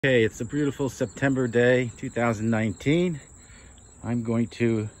Okay, it's a beautiful September day, 2019. I'm going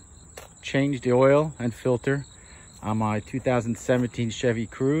to change the oil and filter on my 2017 Chevy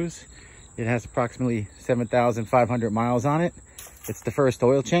Cruze. It has approximately 7,500 miles on it. It's the first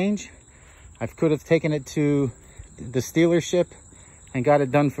oil change. I could have taken it to the dealership and got it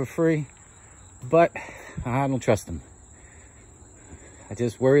done for free, but I don't trust them. I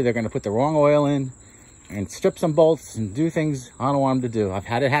just worry they're going to put the wrong oil in and strip some bolts and do things I don't want them to do. I've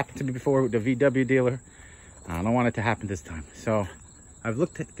had it happen to me before with the VW dealer. I don't want it to happen this time. So I've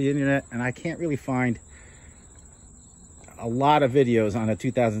looked at the internet and I can't really find a lot of videos on a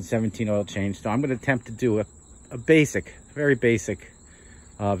 2017 oil change. So I'm going to attempt to do a basic, very basic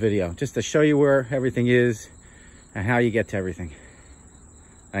video just to show you where everything is and how you get to everything.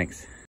 Thanks.